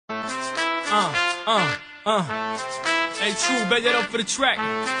Hey, true, bet that up for the track.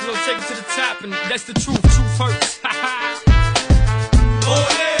 You know, take it to the top, and that's the truth. Truth hurts. Oh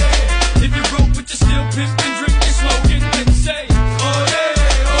yeah, if you broke but you still pimpin', drinkin', smoking, then say, oh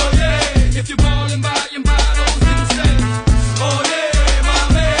yeah, if you're ballin', buyin' bottles, then say, oh yeah,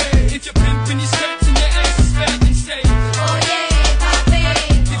 mommy. If you're pimpin' your skirts and your ass is fat, then say, oh yeah, papi.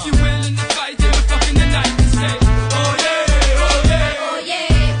 If you're willing to fight, then we're fucking the night, then say, oh yeah, oh yeah, oh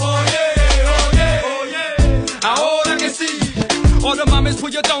yeah, oh yeah, oh yeah, oh yeah. All I can see, all the mamas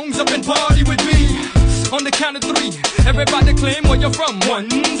put your thumbs up and party with me. On the count of three, everybody claim where you're from. 1,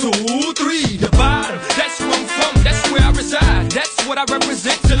 2, 3, the bottom. That's where I'm from, that's where I reside. That's what I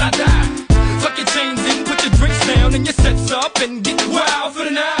represent till I die. Tuck your chains in, put your drinks down, and your sets up, and get wild for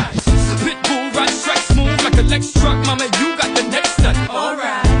the night. Pitbull, ride strike smooth like a Lex truck. Mama, you got the next nut.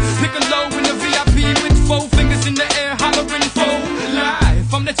 Alright. Pick a low in the VIP with 4 fingers in the air, hollering for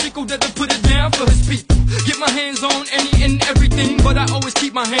life. I'm the chico that'll put it down for his people. Get my hands on any and everything, but I always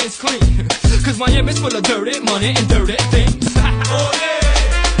keep my hands clean. Cause Miami's full of dirty money and dirty things. Oh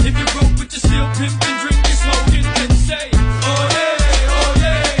yeah, if you're broke but you're still pimpin', drinkin', smoking, then say, oh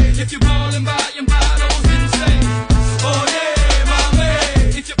yeah, if you're ballin', buyin' bottles, then say, oh yeah,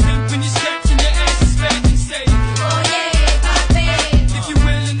 mommy. If you're pimpin' your skirts and your ass is fat, then say, oh yeah, papi. If you're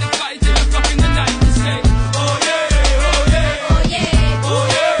willing to fight, then we're fucking the night, then say, oh yeah, oh yeah, oh yeah, oh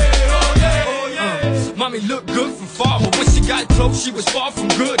yeah, oh yeah, oh yeah. Mommy looked good from far, but when she got close, she was far from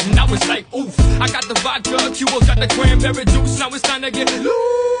good, and I was like, oof. I got the vodka, Cuba got the cranberry juice. Now it's time to get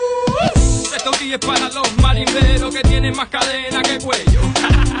loose. Estos días para los marineros que tienen más cadena que cuello.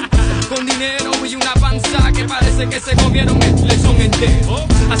 Con dinero y una panza que parece que se comieron el lechón entero.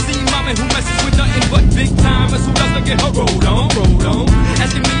 I see mama who messes with nothing but big timers who love to get her rolled on.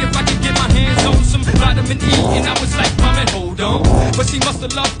 Asking me if I could get my hands on some vitamin E, and I was like, mama, hold on. But she must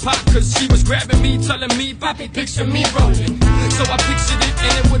have loved pop, cause she was grabbing me, telling me, Papi, picture me rolling. So I pictured it,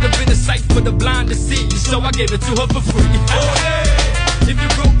 and it would have been a sight for the blind to see. So I gave it to her for free. Oh yeah.